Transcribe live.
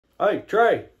Hey,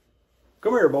 Trey,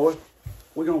 come here, boy.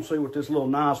 We're going to see what this little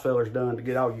nice feller's done to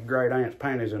get all your great aunt's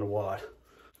panties in a wad.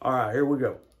 All right, here we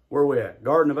go. Where we at?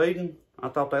 Garden of Eden? I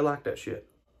thought they liked that shit.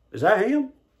 Is that him?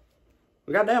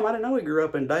 Goddamn, I didn't know he grew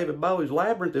up in David Bowie's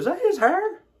Labyrinth. Is that his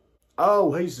hair?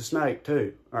 Oh, he's the snake,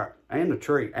 too. All right, and the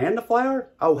tree. And the flower?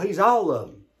 Oh, he's all of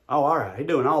them. Oh, all right, he's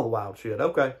doing all the wild shit.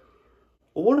 Okay.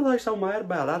 Well, what are they so mad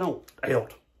about? I don't...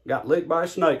 Elt. Got licked by a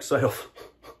snake self.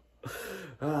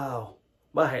 Oh,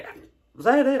 but was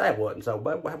that it? That wasn't so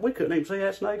bad. We couldn't even see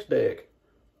that snake's dick.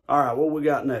 All right, what we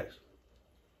got next?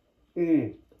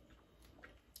 You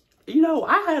know,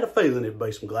 I had a feeling there'd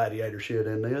be some gladiator shit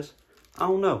in this. I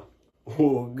don't know.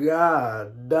 Oh,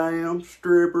 goddamn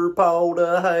stripper pole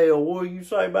to hell. What do you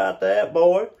say about that,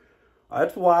 boy?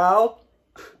 That's wild.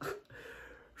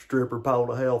 Stripper pole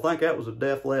to hell. I think that was a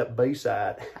Def Leppard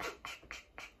B-side.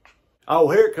 Oh,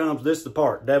 here it comes. This is the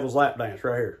part. Devil's lap dance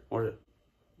right here. What is it?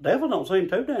 Devil don't seem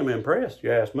too damn impressed,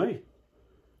 you ask me.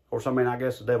 Of course, I mean, I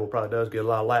guess the devil probably does get a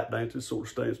lot of lap dances, sort of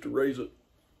stands to reason.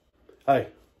 Hey,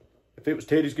 if it was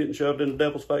titties getting shoved in the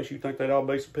devil's face, you think they'd all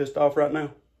be so pissed off right now?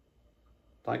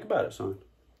 Think about it, son.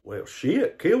 Well,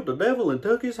 shit, killed the devil and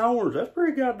took his horns. That's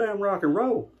pretty goddamn rock and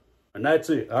roll. And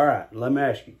that's it. All right, let me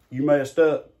ask you. You messed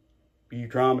up. You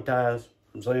traumatized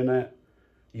from seeing that?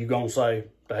 You gonna say,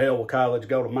 the hell with college,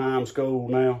 go to mime school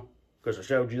now? Because I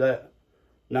showed you that?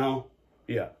 No?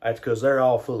 Yeah, that's because they're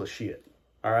all full of shit.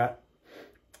 All right?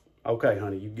 Okay,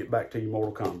 honey, you get back to your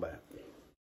Mortal Kombat.